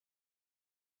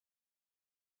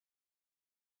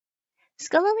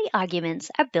Scholarly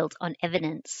arguments are built on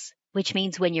evidence, which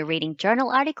means when you're reading journal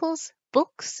articles,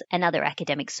 books, and other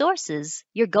academic sources,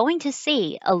 you're going to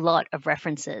see a lot of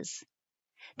references.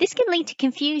 This can lead to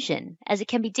confusion, as it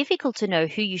can be difficult to know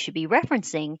who you should be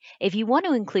referencing if you want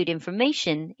to include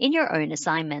information in your own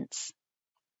assignments.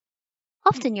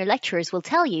 Often your lecturers will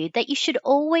tell you that you should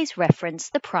always reference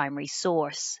the primary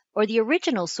source, or the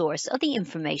original source of the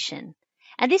information,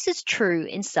 and this is true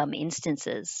in some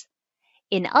instances.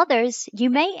 In others, you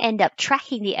may end up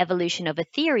tracking the evolution of a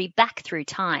theory back through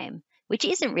time, which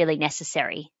isn't really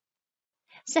necessary.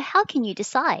 So how can you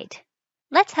decide?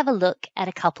 Let's have a look at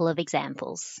a couple of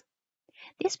examples.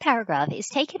 This paragraph is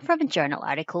taken from a journal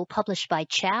article published by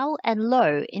Chow and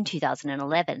Low in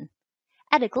 2011.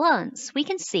 At a glance, we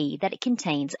can see that it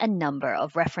contains a number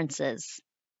of references.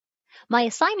 My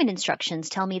assignment instructions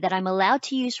tell me that I'm allowed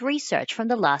to use research from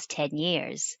the last 10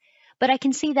 years, but I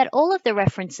can see that all of the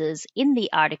references in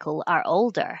the article are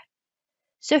older.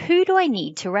 So who do I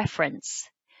need to reference?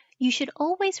 You should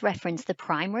always reference the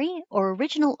primary or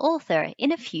original author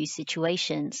in a few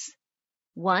situations.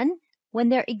 1. When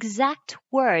their exact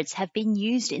words have been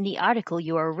used in the article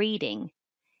you are reading.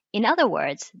 In other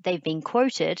words, they've been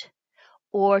quoted.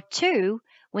 Or 2,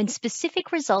 when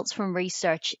specific results from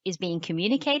research is being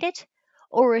communicated,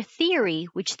 or a theory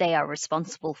which they are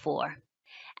responsible for.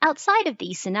 Outside of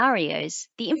these scenarios,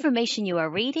 the information you are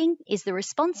reading is the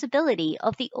responsibility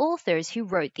of the authors who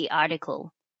wrote the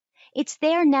article. It's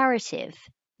their narrative,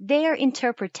 their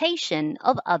interpretation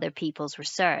of other people's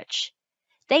research.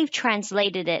 They've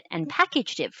translated it and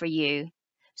packaged it for you,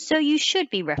 so you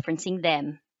should be referencing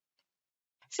them.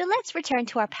 So let's return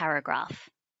to our paragraph.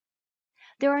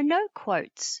 There are no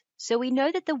quotes, so we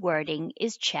know that the wording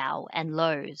is Chow and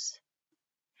Low's.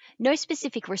 No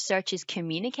specific research is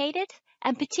communicated,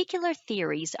 and particular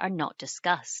theories are not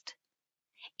discussed.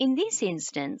 In this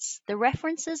instance, the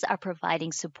references are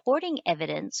providing supporting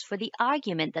evidence for the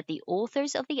argument that the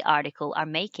authors of the article are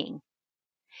making.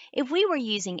 If we were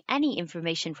using any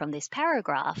information from this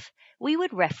paragraph, we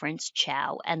would reference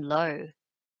Chow and Low.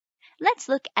 Let's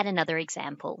look at another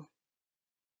example.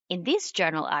 In this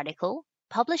journal article,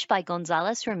 published by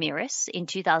Gonzalez Ramirez in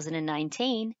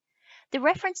 2019, the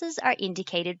references are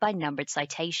indicated by numbered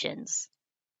citations.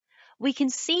 We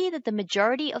can see that the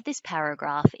majority of this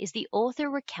paragraph is the author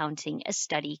recounting a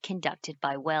study conducted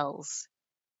by Wells.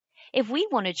 If we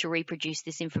wanted to reproduce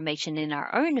this information in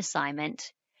our own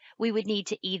assignment, we would need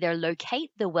to either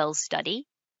locate the Wells study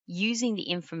using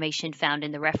the information found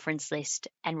in the reference list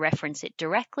and reference it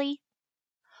directly,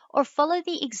 or follow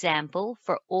the example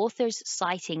for authors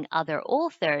citing other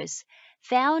authors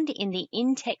found in the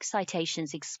In-Text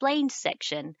Citations Explained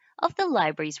section of the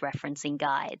library's referencing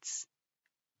guides.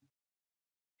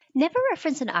 Never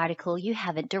reference an article you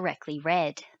haven't directly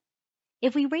read.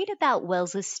 If we read about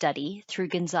Wells's study through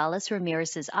Gonzalez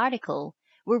Ramirez's article,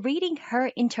 we're reading her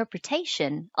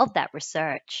interpretation of that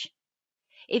research.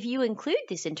 If you include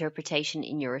this interpretation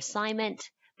in your assignment,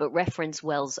 but reference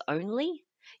Wells only,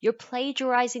 you're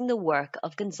plagiarizing the work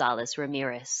of Gonzalez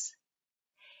Ramirez.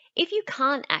 If you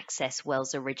can't access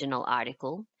Wells' original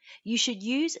article, you should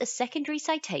use a secondary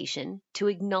citation to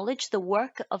acknowledge the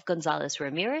work of Gonzalez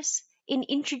Ramirez in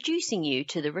introducing you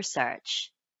to the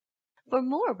research. For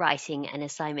more writing and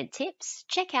assignment tips,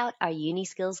 check out our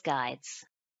UniSkills guides.